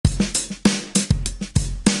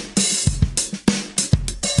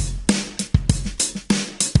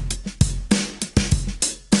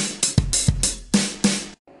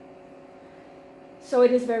So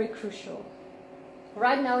it is very crucial.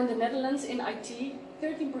 Right now in the Netherlands, in IT,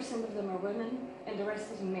 13% of them are women, and the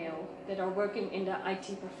rest is male that are working in the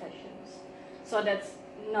IT professions. So that's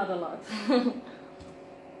not a lot.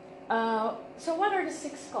 So what are the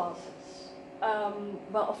 6 causes?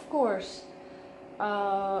 Well, of course,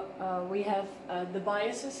 we have the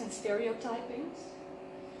biases and stereotypings.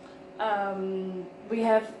 We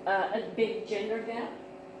have a big gender gap.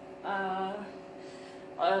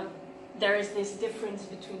 There is this difference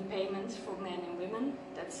between payments for men and women.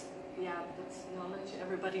 That's knowledge.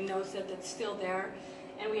 Everybody knows that that's still there.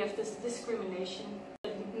 And we have this discrimination.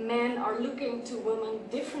 Men are looking to women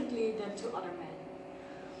differently than to other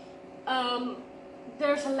men.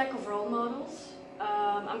 There's a lack of role models.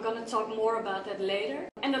 I'm going to talk more about that later.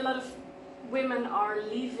 And a lot of women are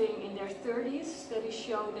leaving in their 30s. Studies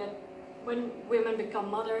show that when women become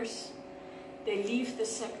mothers, they leave the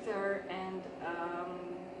sector and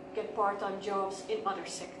get part-time jobs in other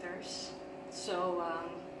sectors. So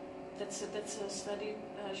that's a study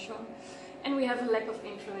shown. And we have a lack of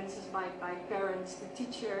influences by parents, the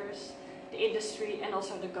teachers, the industry, and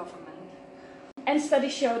also the government. And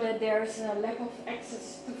studies show that there's a lack of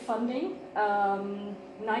access to funding.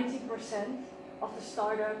 90% of the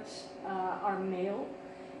startups are male,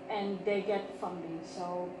 and they get funding.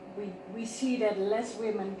 So we see that less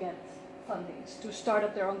women get fundings to start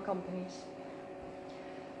up their own companies.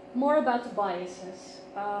 More about the biases.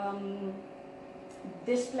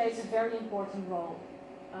 This plays a very important role.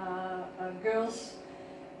 Girls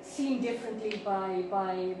seen differently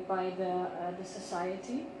by the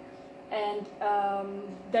society, and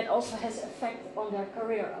that also has effect on their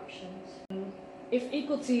career options. If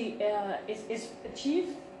equality is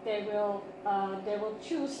achieved, they will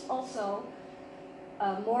choose also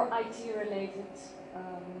more IT-related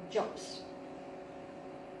jobs.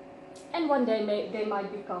 And one day they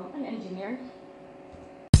might become an engineer,